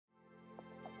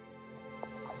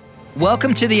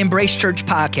Welcome to the Embrace Church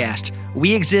podcast.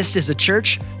 We exist as a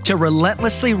church to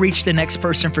relentlessly reach the next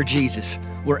person for Jesus.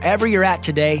 Wherever you're at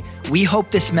today, we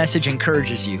hope this message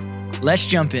encourages you. Let's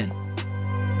jump in.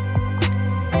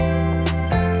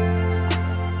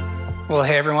 Well,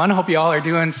 hey everyone, hope you all are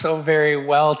doing so very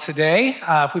well today.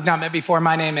 If we've not met before,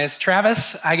 my name is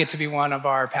Travis. I get to be one of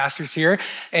our pastors here,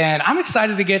 and I'm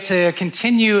excited to get to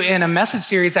continue in a message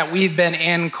series that we've been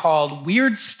in called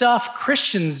Weird Stuff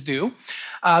Christians Do.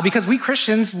 Because we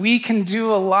Christians, we can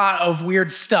do a lot of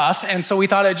weird stuff, and so we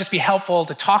thought it'd just be helpful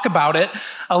to talk about it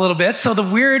a little bit. So the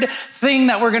weird thing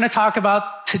that we're going to talk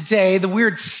about today, the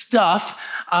weird stuff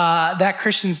that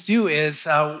Christians do is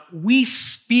we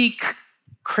speak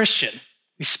Christian.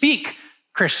 We speak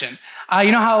Christian.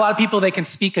 You know how a lot of people, they can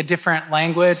speak a different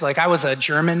language? Like I was a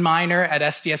German minor at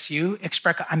SDSU. Ich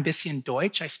spreche ein bisschen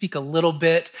Deutsch. I speak a little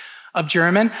bit of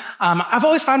German. I've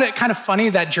always found it kind of funny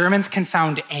that Germans can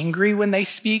sound angry when they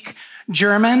speak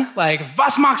German. Like,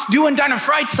 was machst du in deiner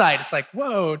Freizeit? It's like,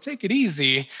 whoa, take it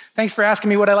easy. Thanks for asking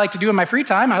me what I like to do in my free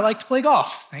time. I like to play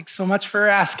golf. Thanks so much for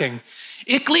asking.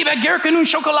 Ich liebe Gurken und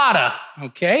Schokolade.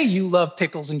 Okay, you love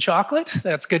pickles and chocolate.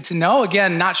 That's good to know.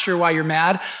 Again, not sure why you're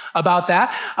mad about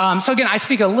that. So again, I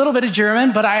speak a little bit of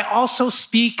German, but I also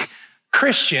speak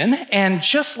Christian, and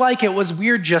just like it was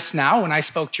weird just now when I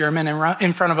spoke German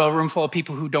in front of a room full of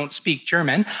people who don't speak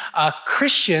German,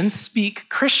 Christians speak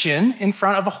Christian in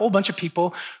front of a whole bunch of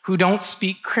people who don't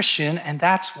speak Christian, and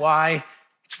that's why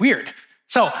it's weird.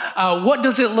 So what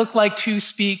does it look like to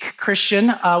speak Christian?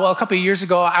 Well, a couple of years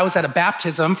ago, I was at a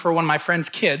baptism for one of my friend's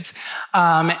kids,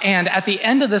 and at the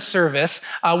end of the service,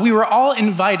 we were all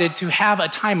invited to have a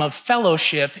time of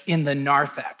fellowship in the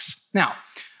narthex. Now,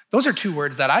 those are two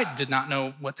words that I did not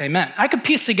know what they meant. I could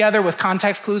piece together with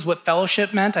context clues what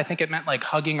fellowship meant. I think it meant like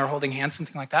hugging or holding hands,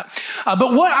 something like that.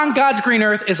 But what on God's green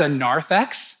earth is a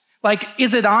narthex? Like,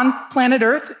 is it on planet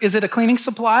Earth? Is it a cleaning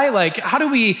supply? Like, how do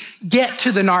we get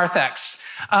to the narthex?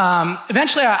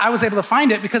 Eventually, I was able to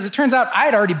find it because it turns out I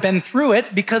had already been through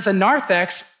it because a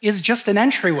narthex is just an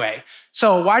entryway.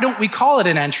 So why don't we call it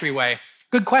an entryway?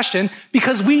 Good question.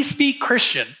 Because we speak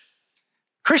Christian.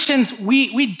 Christians,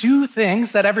 we do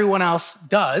things that everyone else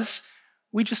does.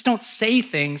 We just don't say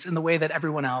things in the way that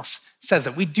everyone else says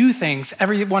it. We do things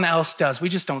everyone else does. We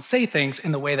just don't say things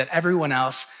in the way that everyone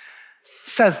else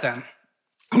says them.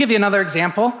 I'll give you another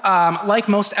example. Like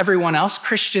most everyone else,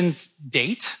 Christians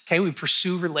date. Okay, we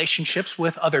pursue relationships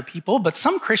with other people, but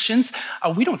some Christians,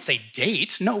 we don't say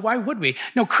date. No, why would we?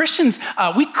 No, Christians,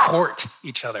 we court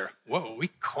each other. Whoa, we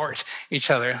court each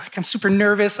other. Like I'm super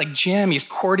nervous, like Jim, he's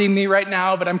courting me right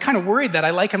now, but I'm kind of worried that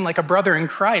I like him like a brother in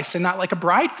Christ and not like a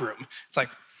bridegroom. It's like,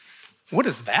 what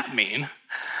does that mean?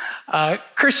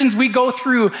 Christians, we go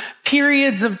through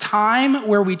periods of time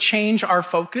where we change our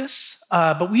focus,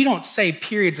 but we don't say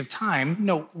periods of time.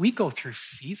 No, we go through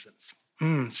seasons,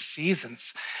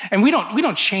 seasons. And we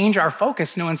don't change our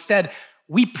focus. No, instead,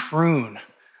 we prune.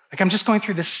 Like I'm just going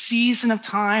through this season of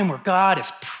time where God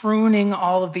is pruning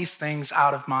all of these things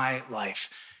out of my life.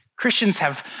 Christians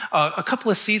have a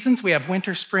couple of seasons. We have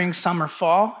winter, spring, summer,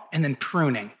 fall, and then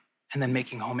pruning, and then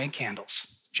making homemade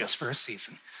candles just for a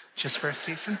season. Just for a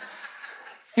season.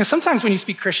 You know, sometimes when you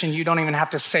speak Christian, you don't even have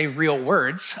to say real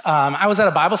words. I was at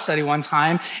a Bible study one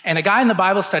time, and a guy in the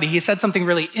Bible study, he said something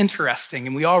really interesting,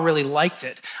 and we all really liked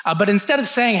it. But instead of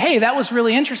saying, hey, that was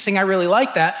really interesting, I really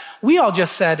like that, we all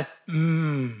just said,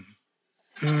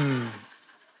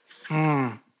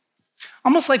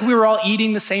 Almost like we were all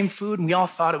eating the same food, and we all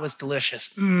thought it was delicious.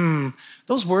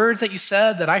 Those words that you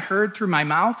said that I heard through my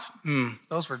mouth,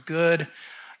 those were good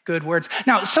words.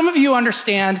 Now, some of you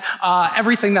understand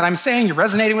everything that I'm saying. You're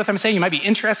resonating with what I'm saying. You might be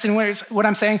interested in what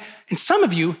I'm saying. And some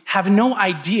of you have no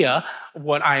idea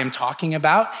what I am talking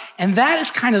about. And that is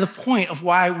kind of the point of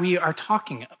why we are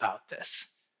talking about this.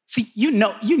 See, you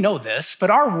know this, but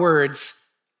our words,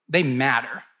 they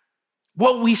matter.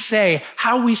 What we say,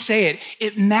 how we say it,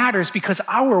 it matters because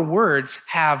our words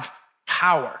have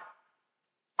power.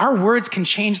 Our words can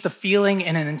change the feeling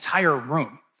in an entire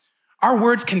room. Our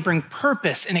words can bring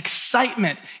purpose and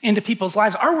excitement into people's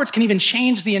lives. Our words can even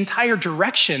change the entire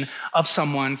direction of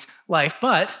someone's life,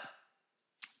 but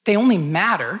they only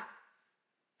matter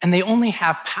and they only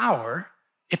have power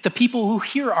if the people who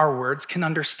hear our words can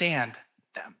understand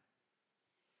them.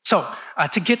 So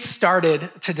to get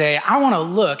started today, I want to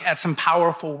look at some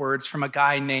powerful words from a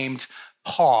guy named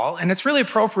Paul, and it's really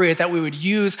appropriate that we would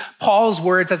use Paul's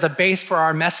words as a base for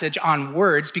our message on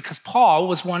words because Paul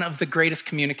was one of the greatest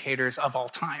communicators of all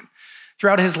time.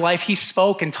 Throughout his life, he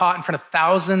spoke and taught in front of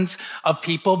thousands of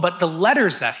people, but the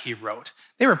letters that he wrote,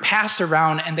 they were passed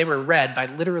around and they were read by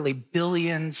literally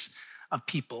billions of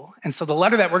people. And so the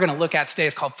letter that we're going to look at today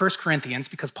is called 1 Corinthians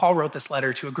because Paul wrote this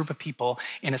letter to a group of people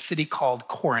in a city called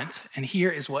Corinth. And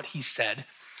here is what he said.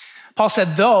 Paul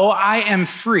said, "Though I am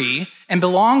free and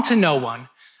belong to no one,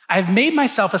 I have made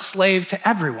myself a slave to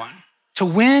everyone to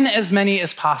win as many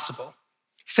as possible."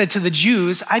 He said, "To the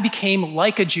Jews, I became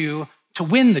like a Jew to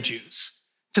win the Jews.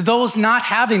 To those not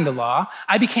having the law,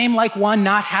 I became like one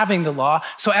not having the law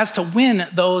so as to win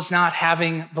those not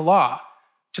having the law.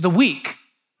 To the weak,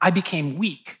 I became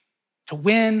weak to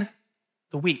win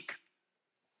the weak."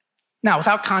 Now,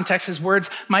 without context, his words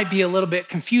might be a little bit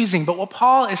confusing, but what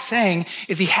Paul is saying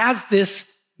is he has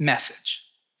this message.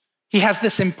 He has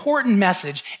this important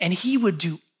message, and he would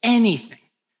do anything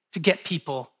to get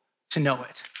people to know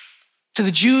it. To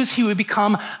the Jews, he would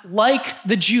become like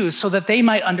the Jews so that they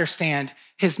might understand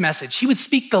his message. He would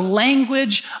speak the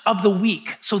language of the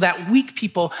weak so that weak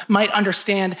people might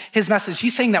understand his message.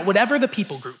 He's saying that whatever the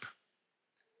people group,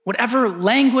 whatever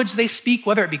language they speak,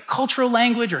 whether it be cultural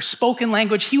language or spoken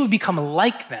language, he would become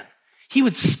like them. He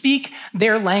would speak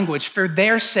their language for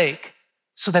their sake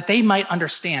so that they might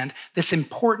understand this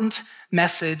important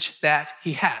message that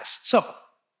he has. So,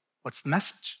 what's the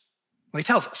message? Well, he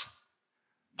tells us.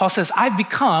 Paul says, "I've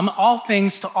become all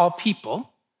things to all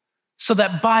people so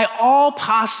that by all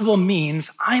possible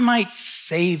means I might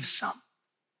save some.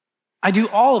 I do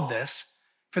all of this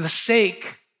for the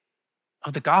sake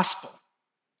of the gospel."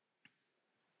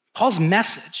 Paul's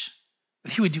message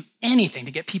that he would do anything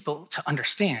to get people to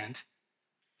understand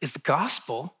is the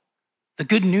gospel, the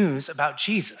good news about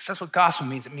Jesus. That's what gospel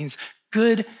means. It means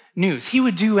good news. He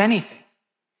would do anything.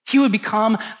 He would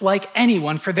become like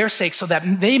anyone for their sake so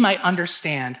that they might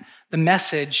understand the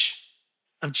message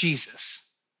of Jesus.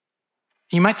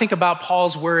 You might think about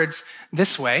Paul's words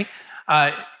this way.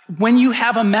 When you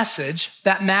have a message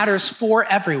that matters for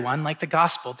everyone, like the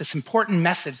gospel, this important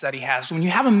message that he has, when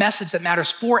you have a message that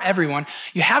matters for everyone,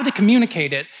 you have to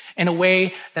communicate it in a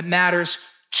way that matters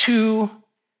to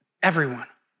everyone.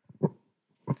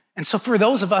 And so for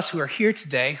those of us who are here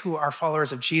today, who are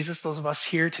followers of Jesus, those of us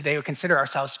here today who consider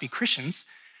ourselves to be Christians,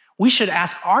 we should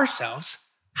ask ourselves,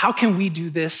 how can we do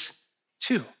this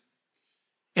too?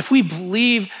 If we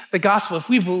believe the gospel, if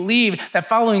we believe that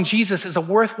following Jesus is a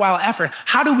worthwhile effort,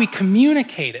 how do we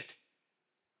communicate it?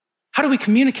 How do we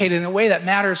communicate it in a way that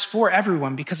matters for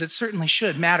everyone? Because it certainly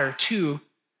should matter to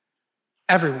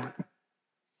everyone.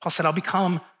 Paul said, "I'll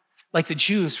become like the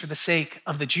Jews for the sake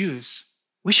of the Jews."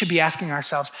 We should be asking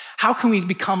ourselves, how can we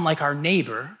become like our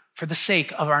neighbor for the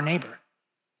sake of our neighbor?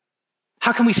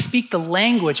 How can we speak the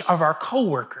language of our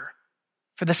coworker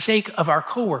for the sake of our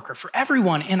coworker, for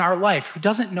everyone in our life who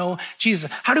doesn't know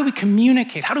Jesus? How do we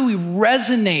communicate? How do we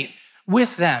resonate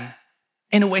with them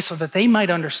in a way so that they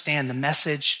might understand the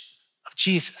message of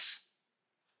Jesus?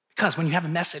 Because when you have a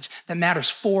message that matters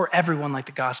for everyone like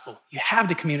the gospel, you have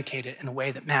to communicate it in a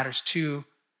way that matters to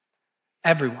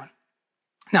everyone.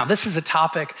 Now, this is a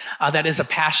topic that is a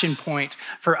passion point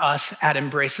for us at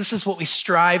Embrace. This is what we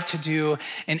strive to do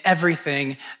in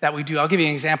everything that we do. I'll give you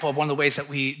an example of one of the ways that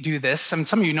we do this. Some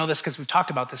of you know this because we've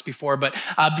talked about this before, but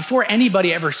before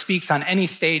anybody ever speaks on any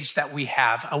stage that we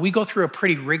have, we go through a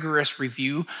pretty rigorous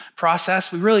review process.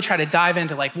 We really try to dive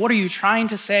into what are you trying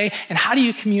to say and how do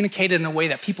you communicate it in a way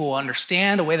that people will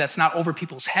understand, a way that's not over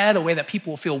people's head, a way that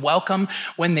people will feel welcome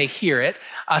when they hear it.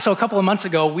 So a couple of months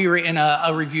ago, we were in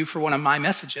a review for one of my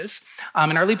messages.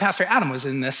 And our lead pastor, Adam, was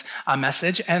in this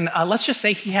message. And let's just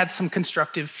say he had some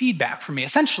constructive feedback for me.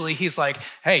 Essentially, he's like,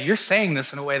 "Hey, you're saying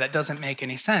this in a way that doesn't make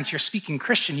any sense. You're speaking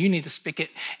Christian. You need to speak it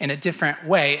in a different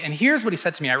way." And here's what he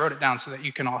said to me. I wrote it down so that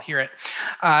you can all hear it.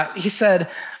 He said,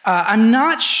 "I'm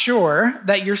not sure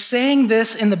that you're saying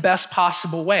this in the best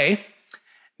possible way.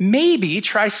 Maybe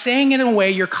try saying it in a way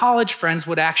your college friends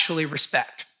would actually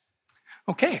respect."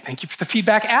 Okay, thank you for the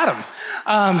feedback, Adam.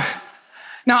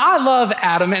 Now, I love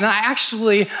Adam, and I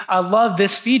actually love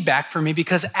this feedback for me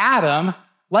because Adam,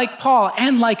 like Paul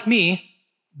and like me,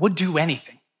 would do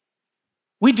anything.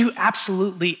 We do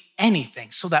absolutely anything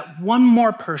so that one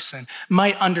more person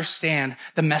might understand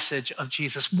the message of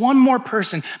Jesus. One more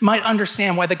person might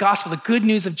understand why the gospel, the good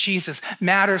news of Jesus,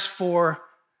 matters for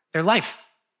their life.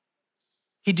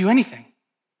 He'd do anything.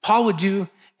 Paul would do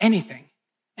anything.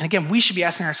 And again, we should be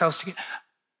asking ourselves,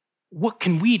 what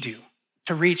can we do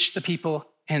to reach the people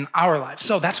in our lives?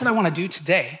 So that's what I want to do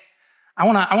today. I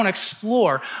want to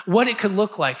explore what it could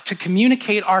look like to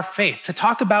communicate our faith, to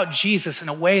talk about Jesus in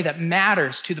a way that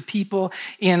matters to the people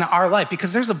in our life,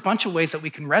 because there's a bunch of ways that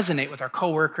we can resonate with our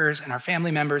coworkers and our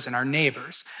family members and our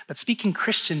neighbors, but speaking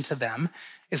Christian to them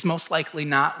is most likely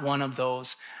not one of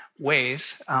those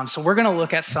ways. So we're going to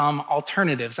look at some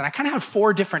alternatives. And I kind of have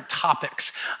 4 different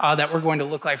topics that we're going to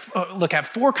look at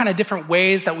 4 kind of different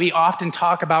ways that we often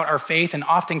talk about our faith and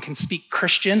often can speak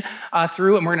Christian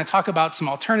through. And we're going to talk about some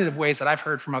alternative ways that I've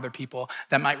heard from other people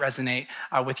that might resonate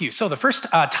with you. So the first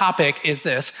topic is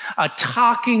this,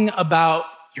 talking about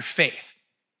your faith.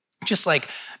 Just like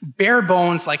bare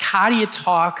bones, like how do you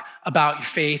talk about your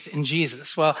faith in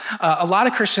Jesus? Well, a lot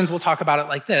of Christians will talk about it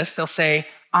like this. They'll say,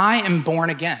 I am born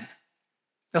again.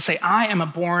 They'll say, I am a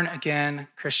born again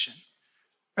Christian.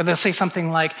 Or they'll say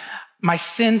something like, my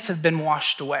sins have been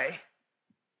washed away.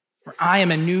 Or I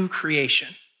am a new creation.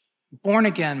 Born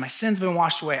again, my sins have been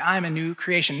washed away. I am a new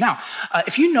creation. Now,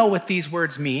 if you know what these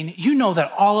words mean, you know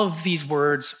that all of these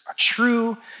words are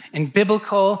true and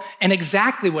biblical and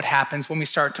exactly what happens when we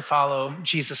start to follow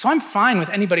Jesus. So I'm fine with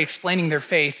anybody explaining their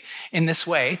faith in this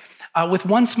way, with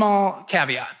one small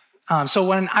caveat. So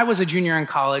when I was a junior in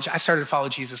college, I started to follow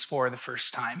Jesus for the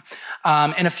first time.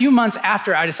 And a few months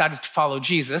after I decided to follow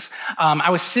Jesus, I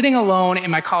was sitting alone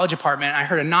in my college apartment. I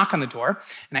heard a knock on the door,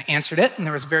 and I answered it. And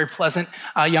there was a very pleasant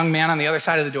young man on the other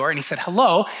side of the door, and he said,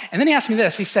 hello. And then he asked me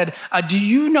this. He said, do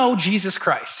you know Jesus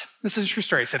Christ? This is a true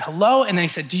story. He said, hello. And then he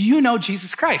said, do you know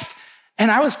Jesus Christ?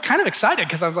 And I was kind of excited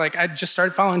because I was like, I just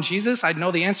started following Jesus. I'd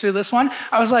know the answer to this one.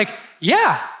 I was like,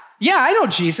 yeah, I know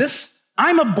Jesus.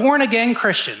 I'm a born-again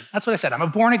Christian. That's what I said. I'm a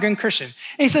born-again Christian.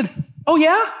 And he said, oh,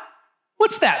 yeah?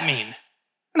 What's that mean?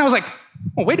 And I was like,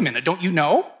 well, wait a minute. Don't you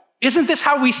know? Isn't this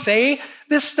how we say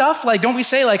this stuff? Like, don't we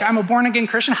say, like, I'm a born-again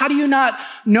Christian? How do you not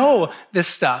know this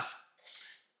stuff?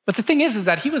 But the thing is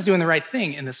that he was doing the right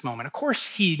thing in this moment. Of course,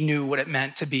 he knew what it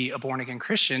meant to be a born-again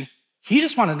Christian. He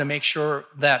just wanted to make sure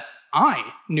that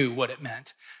I knew what it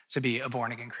meant to be a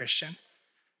born-again Christian.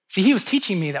 See, he was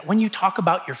teaching me that when you talk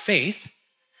about your faith,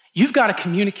 you've got to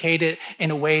communicate it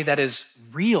in a way that is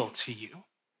real to you,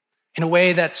 in a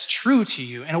way that's true to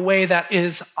you, in a way that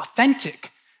is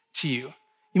authentic to you.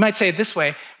 You might say it this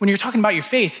way. When you're talking about your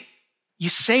faith, you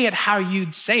say it how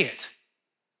you'd say it.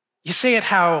 You say it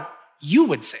how you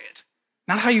would say it,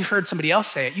 not how you've heard somebody else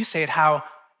say it. You say it how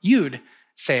you'd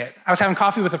say it. I was having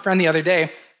coffee with a friend the other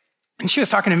day, and she was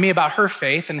talking to me about her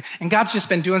faith, and God's just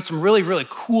been doing some really, really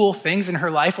cool things in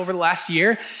her life over the last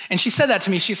year. And she said that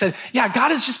to me. She said, yeah, God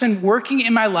has just been working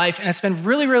in my life, and it's been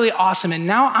really, really awesome. And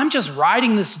now I'm just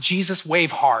riding this Jesus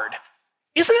wave hard.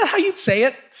 Isn't that how you'd say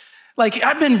it? Like,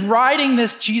 I've been riding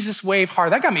this Jesus wave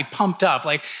hard. That got me pumped up.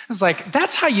 Like, I was like,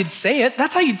 that's how you'd say it.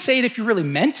 That's how you'd say it if you really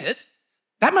meant it.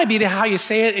 That might be how you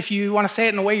say it if you want to say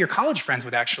it in a way your college friends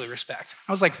would actually respect.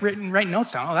 I was like, writing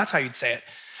notes down. Oh, that's how you'd say it.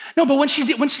 No, but when she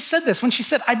said this, when she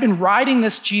said, I've been riding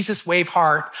this Jesus wave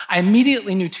hard, I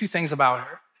immediately knew 2 things about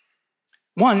her.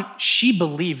 One, she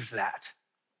believed that.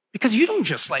 Because you don't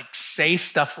just like say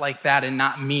stuff like that and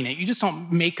not mean it. You just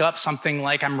don't make up something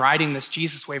like I'm riding this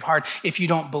Jesus wave hard if you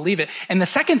don't believe it. And the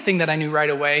second thing that I knew right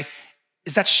away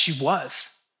is that she was.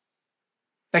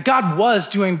 That God was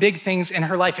doing big things in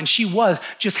her life, and she was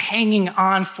just hanging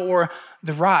on for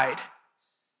the ride.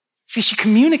 See, she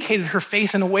communicated her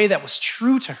faith in a way that was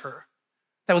true to her,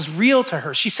 that was real to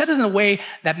her. She said it in a way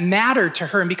that mattered to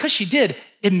her. And because she did,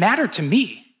 it mattered to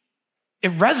me.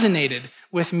 It resonated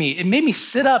with me. It made me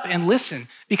sit up and listen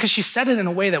because she said it in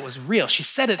a way that was real. She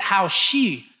said it how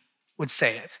she would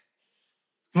say it.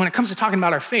 And when it comes to talking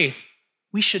about our faith,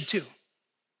 we should too.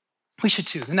 We should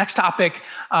too. The next topic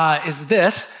is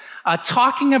this,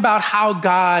 talking about how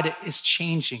God is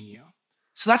changing you.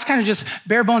 So that's kind of just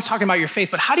bare bones talking about your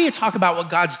faith, but how do you talk about what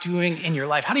God's doing in your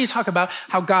life? How do you talk about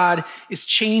how God is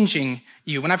changing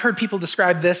you? When I've heard people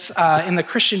describe this in the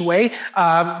Christian way,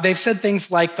 they've said things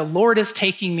like, the Lord is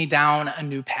taking me down a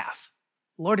new path.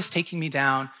 The Lord is taking me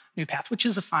down a new path, which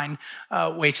is a fine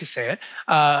way to say it.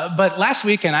 But last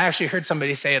weekend, I actually heard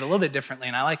somebody say it a little bit differently,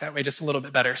 and I like that way just a little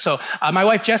bit better. So my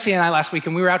wife, Jessie, and I last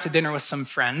weekend, we were out to dinner with some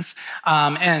friends,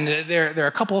 and they're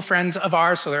a couple of friends of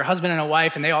ours, so they're a husband and a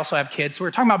wife, and they also have kids. So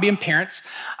we're talking about being parents,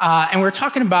 and we're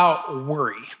talking about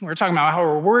worry. We're talking about how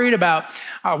we're worried about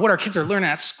what our kids are learning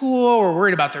at school. We're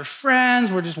worried about their friends.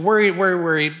 We're just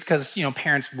worried because,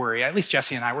 parents worry. At least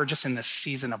Jessie and I, we're just in this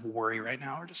season of worry right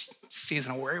now. We're just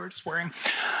season of worry. We're just worrying.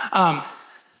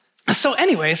 So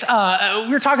anyways,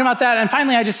 we were talking about that, and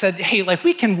finally I just said, hey, like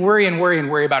we can worry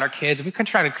about our kids, and we can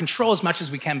try to control as much as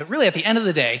we can, but really at the end of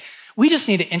the day, we just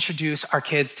need to introduce our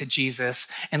kids to Jesus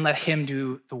and let him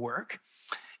do the work.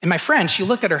 And my friend, she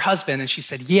looked at her husband and she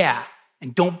said, yeah,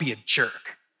 and don't be a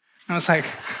jerk. And I was like,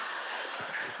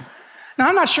 now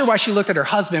I'm not sure why she looked at her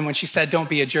husband when she said, don't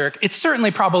be a jerk. It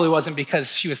certainly probably wasn't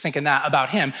because she was thinking that about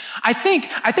him. I think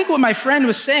what my friend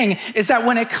was saying is that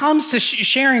when it comes to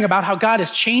sharing about how God is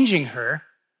changing her,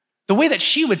 the way that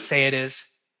she would say it is,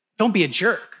 don't be a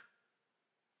jerk.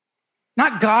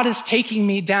 Not God is taking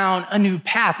me down a new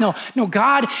path. No,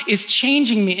 God is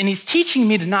changing me and he's teaching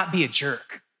me to not be a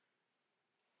jerk.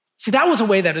 See, that was a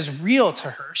way that is real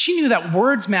to her. She knew that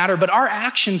words matter, but our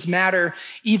actions matter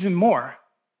even more.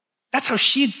 That's how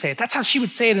she'd say it. That's how she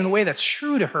would say it in a way that's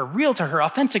true to her, real to her,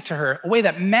 authentic to her, a way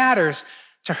that matters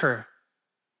to her.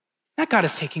 Not God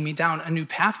is taking me down a new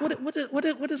path. What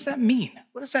does that mean?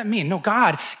 What does that mean? No,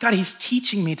 God, he's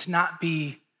teaching me to not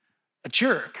be a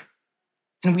jerk.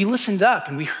 And we listened up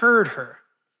and we heard her.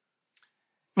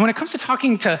 And when it comes to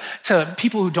talking to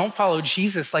people who don't follow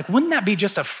Jesus, wouldn't that be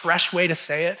just a fresh way to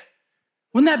say it?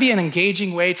 Wouldn't that be an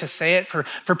engaging way to say it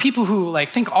for people who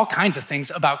think all kinds of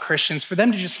things about Christians, for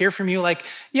them to just hear from you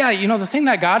the thing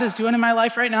that God is doing in my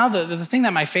life right now, the thing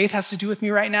that my faith has to do with me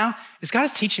right now, is God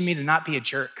is teaching me to not be a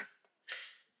jerk.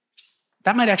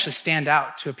 That might actually stand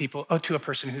out to a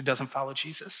person who doesn't follow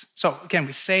Jesus. So again,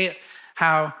 we say it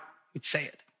how we'd say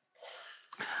it.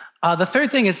 The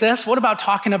third thing is this. What about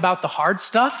talking about the hard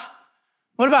stuff?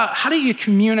 What about how do you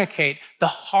communicate the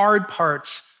hard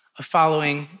parts of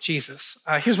following Jesus?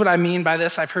 Here's what I mean by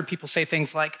this. I've heard people say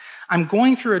things like, I'm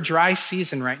going through a dry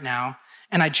season right now,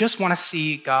 and I just want to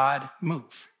see God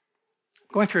move.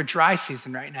 I'm going through a dry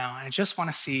season right now, and I just want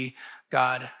to see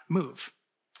God move.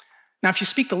 Now, if you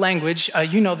speak the language,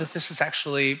 you know that this is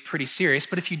actually pretty serious.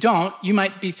 But if you don't, you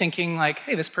might be thinking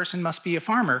hey, this person must be a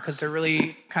farmer because they're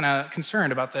really kind of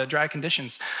concerned about the dry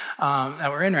conditions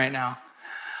that we're in right now.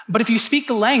 But if you speak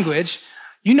the language,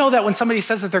 you know that when somebody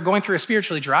says that they're going through a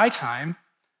spiritually dry time,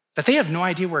 that they have no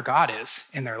idea where God is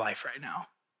in their life right now.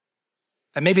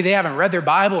 That maybe they haven't read their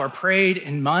Bible or prayed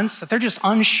in months, that they're just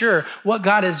unsure what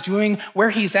God is doing, where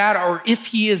he's at, or if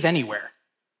he is anywhere.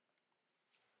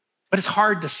 But it's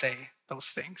hard to say those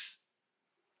things.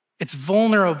 It's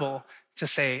vulnerable to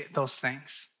say those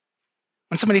things.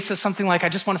 When somebody says something like, I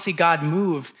just want to see God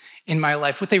move in my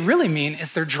life, what they really mean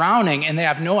is they're drowning and they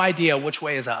have no idea which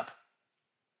way is up.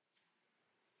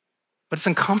 But it's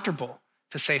uncomfortable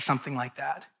to say something like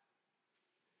that.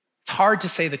 It's hard to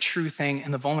say the true thing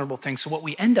and the vulnerable thing. So what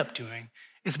we end up doing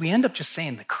is we end up just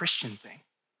saying the Christian thing.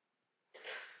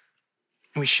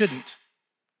 And we shouldn't.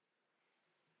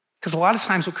 Because a lot of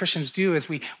times what Christians do is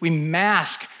we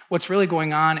mask what's really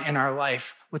going on in our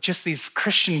life with just these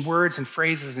Christian words and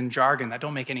phrases and jargon that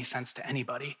don't make any sense to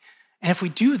anybody. And if we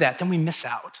do that, then we miss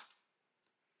out.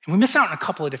 And we miss out in a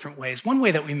couple of different ways. One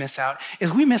way that we miss out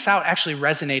is we miss out actually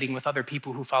resonating with other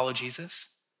people who follow Jesus.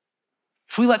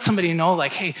 If we let somebody know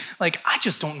hey, I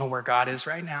just don't know where God is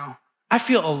right now. I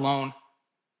feel alone.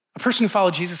 A person who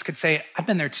followed Jesus could say, I've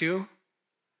been there too.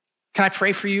 Can I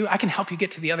pray for you? I can help you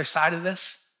get to the other side of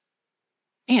this.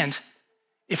 And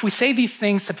if we say these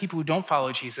things to people who don't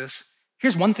follow Jesus,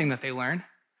 here's one thing that they learn.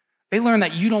 They learn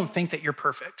that you don't think that you're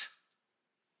perfect,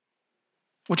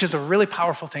 which is a really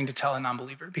powerful thing to tell a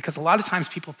non-believer, because a lot of times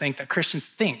people think that Christians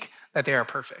think that they are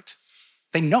perfect.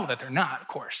 They know that they're not, of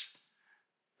course,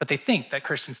 but they think that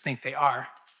Christians think they are.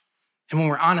 And when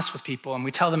we're honest with people and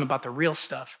we tell them about the real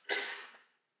stuff,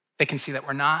 they can see that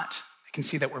we're not. They can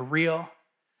see that we're real.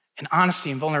 And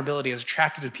honesty and vulnerability is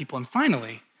attractive to people. And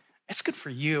finally, it's good for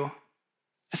you.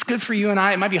 It's good for you and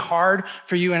I. It might be hard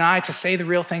for you and I to say the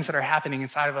real things that are happening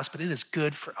inside of us, but it is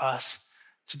good for us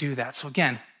to do that. So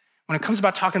again, when it comes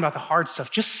about talking about the hard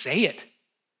stuff, just say it.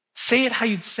 Say it how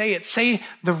you'd say it. Say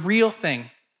the real thing.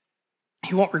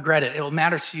 You won't regret it. It will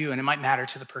matter to you, and it might matter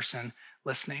to the person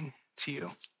listening to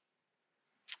you.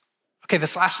 Okay,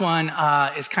 this last one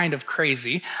is kind of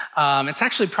crazy. It's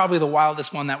actually probably the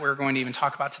wildest one that we're going to even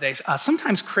talk about today.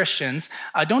 Sometimes Christians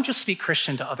don't just speak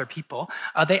Christian to other people.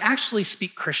 They actually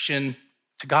speak Christian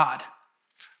to God.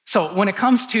 So when it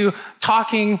comes to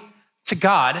talking to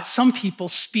God, some people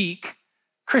speak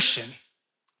Christian.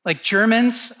 Like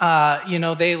Germans,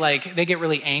 they get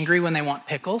really angry when they want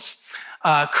pickles.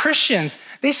 Christians,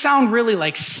 they sound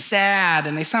really sad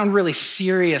and they sound really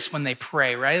serious when they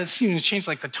pray, right? It seems to change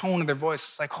the tone of their voice.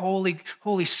 It's like,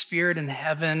 Holy Spirit in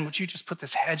heaven, would you just put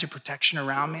this hedge of protection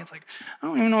around me? It's like, I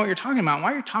don't even know what you're talking about.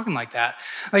 Why are you talking like that?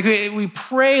 We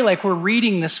pray like we're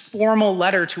reading this formal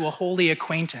letter to a holy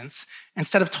acquaintance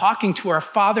instead of talking to our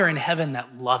Father in heaven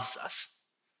that loves us.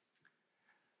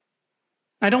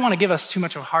 I don't want to give us too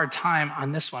much of a hard time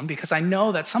on this one because I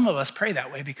know that some of us pray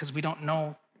that way because we don't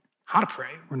know how to pray.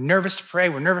 We're nervous to pray.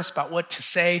 We're nervous about what to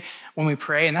say when we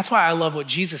pray. And that's why I love what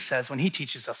Jesus says when he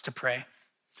teaches us to pray.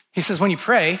 He says, when you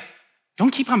pray,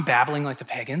 don't keep on babbling like the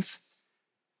pagans,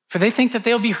 for they think that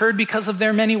they'll be heard because of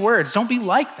their many words. Don't be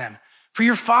like them, for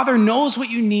your Father knows what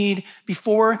you need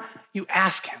before you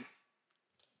ask him.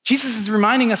 Jesus is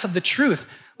reminding us of the truth.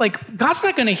 Like, God's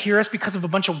not going to hear us because of a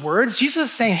bunch of words. Jesus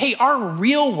is saying, hey, our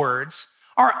real words,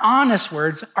 our honest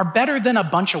words are better than a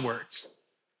bunch of words.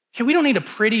 Okay, we don't need to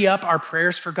pretty up our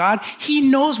prayers for God. He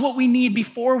knows what we need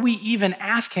before we even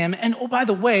ask him. And oh, by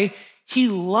the way, he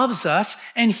loves us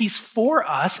and he's for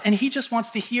us and he just wants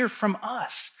to hear from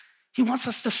us. He wants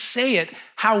us to say it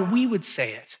how we would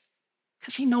say it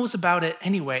because he knows about it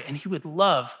anyway and he would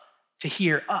love to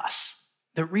hear us,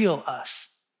 the real us,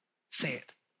 say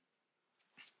it.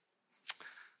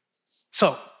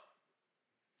 So,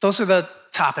 those are the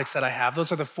topics that I have.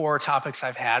 Those are the 4 topics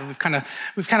I've had. We've kind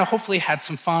of hopefully had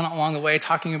some fun along the way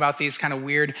talking about these kind of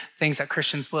weird things that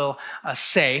Christians will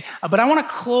say. But I want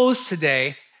to close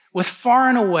today with far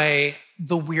and away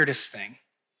the weirdest thing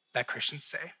that Christians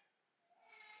say.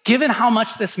 Given how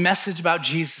much this message about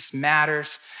Jesus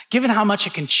matters, given how much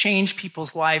it can change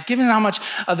people's life, given how much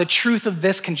the truth of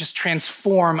this can just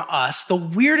transform us, the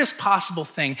weirdest possible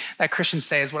thing that Christians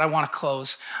say is what I want to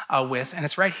close with, and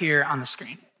it's right here on the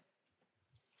screen.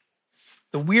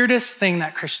 The weirdest thing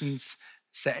that Christians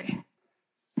say.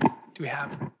 Do we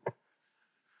have?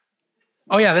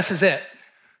 Oh yeah, this is it.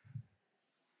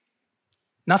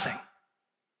 Nothing.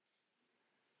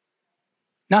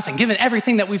 Nothing. Given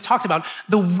everything that we've talked about,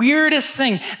 the weirdest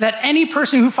thing that any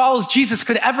person who follows Jesus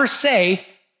could ever say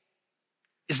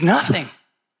is nothing.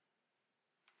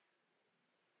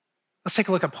 Let's take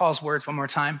a look at Paul's words one more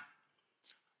time.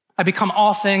 I become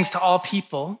all things to all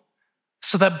people,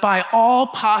 so that by all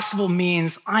possible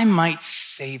means I might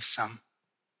save some.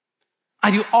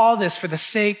 I do all this for the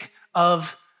sake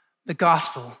of the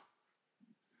gospel.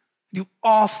 Do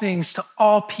all things to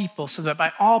all people so that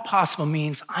by all possible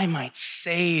means I might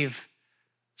save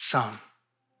some.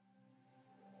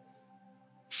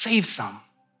 Save some.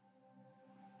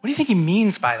 What do you think he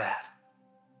means by that?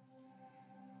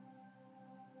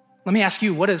 Let me ask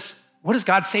you, what has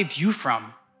God saved you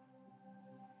from?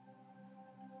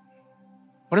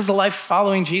 What has the life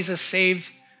following Jesus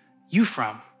saved you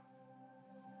from?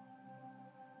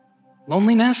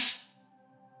 Loneliness?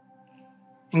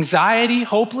 Anxiety,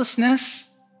 hopelessness.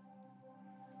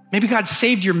 Maybe God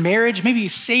saved your marriage. Maybe he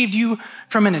saved you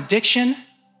from an addiction.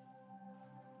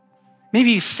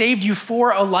 Maybe he saved you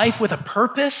for a life with a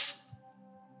purpose.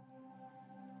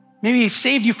 Maybe he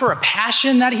saved you for a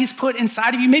passion that he's put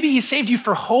inside of you. Maybe he saved you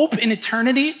for hope in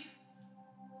eternity.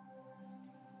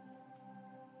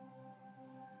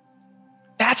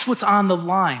 That's what's on the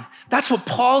line. That's what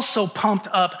Paul's so pumped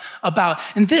up about.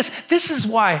 And this is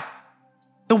why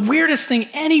the weirdest thing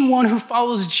anyone who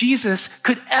follows Jesus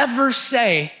could ever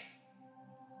say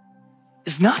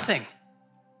is nothing.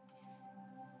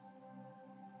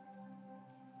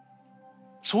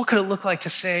 So what could it look like to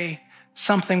say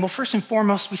something? Well, first and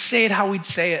foremost, we say it how we'd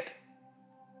say it.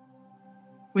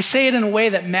 We say it in a way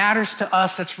that matters to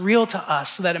us, that's real to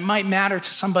us, so that it might matter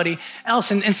to somebody else.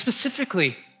 And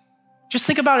specifically, just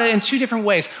think about it in 2 different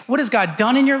ways. What has God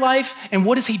done in your life, and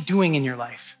what is he doing in your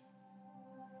life?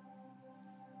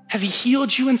 Has he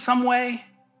healed you in some way?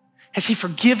 Has he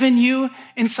forgiven you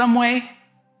in some way?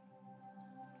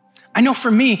 I know for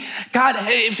me, God,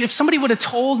 if somebody would have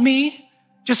told me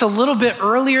just a little bit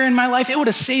earlier in my life, it would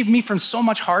have saved me from so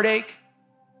much heartache.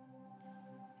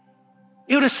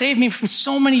 It would have saved me from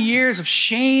so many years of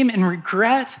shame and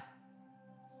regret.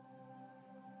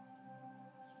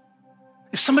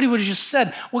 If somebody would have just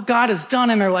said what God has done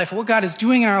in their life, what God is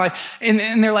doing in our life,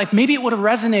 in their life, maybe it would have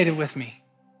resonated with me.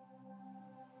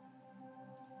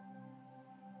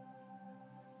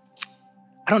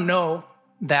 I don't know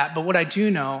that, but what I do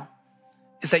know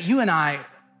is that you and I,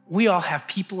 we all have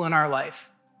people in our life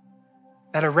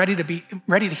that are ready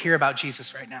to hear about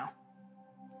Jesus right now.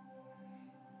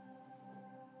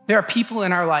 There are people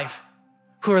in our life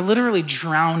who are literally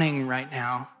drowning right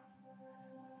now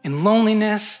in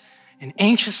loneliness and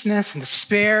anxiousness and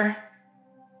despair,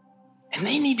 and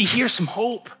they need to hear some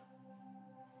hope.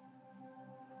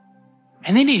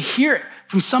 And they need to hear it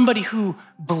from somebody who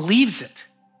believes it.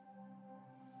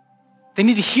 They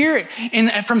need to hear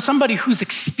it from somebody who's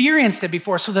experienced it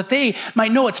before so that they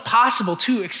might know it's possible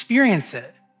to experience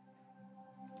it.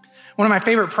 One of my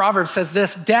favorite proverbs says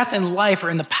this: death and life are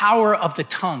in the power of the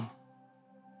tongue.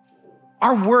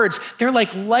 Our words, they're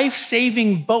like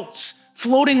life-saving boats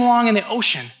floating along in the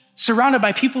ocean, surrounded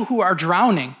by people who are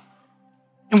drowning.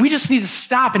 And we just need to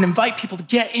stop and invite people to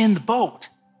get in the boat.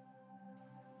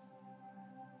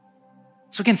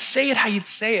 So again, say it how you'd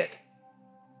say it.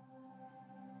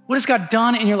 What has God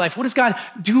done in your life? What is God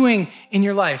doing in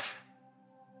your life?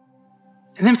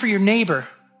 And then for your neighbor,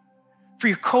 for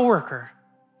your coworker,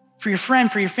 for your friend,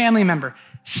 for your family member,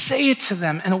 say it to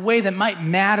them in a way that might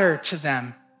matter to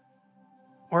them.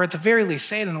 Or at the very least,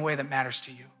 say it in a way that matters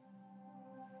to you.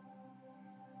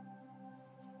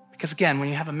 Because again, when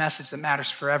you have a message that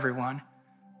matters for everyone,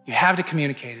 you have to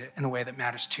communicate it in a way that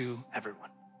matters to everyone.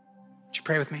 Would you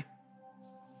pray with me?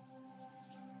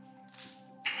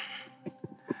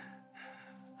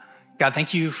 God,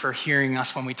 thank you for hearing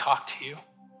us when we talk to you.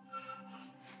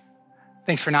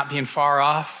 Thanks for not being far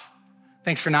off.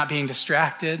 Thanks for not being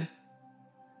distracted.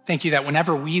 Thank you that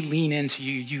whenever we lean into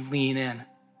you, you lean in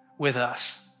with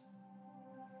us.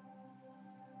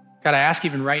 God, I ask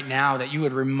even right now that you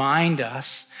would remind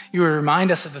us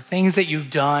of the things that you've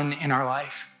done in our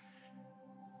life,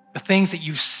 the things that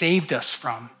you've saved us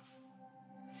from,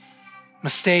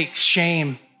 mistakes,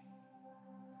 shame,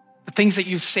 the things that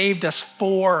you've saved us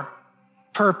for,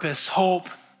 purpose, hope.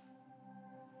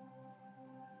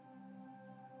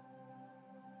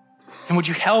 And would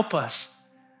you help us?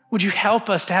 Would you help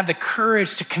us to have the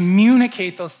courage to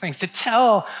communicate those things, to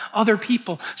tell other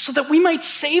people so that we might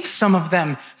save some of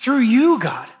them through you,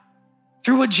 God,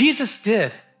 through what Jesus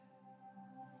did,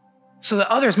 so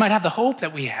that others might have the hope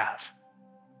that we have.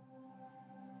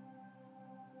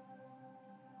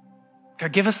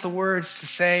 God, give us the words to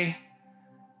say,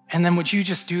 and then would you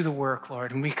just do the work,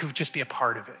 Lord, and we could just be a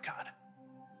part of it, God.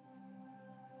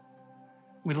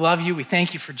 We love you. We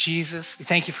thank you for Jesus. We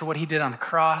thank you for what he did on the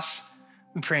cross.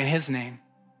 We pray in his name.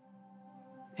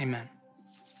 Amen.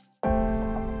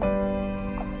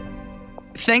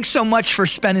 Thanks so much for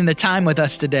spending the time with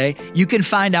us today. You can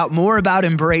find out more about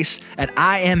Embrace at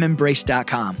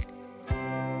IamEmbrace.com.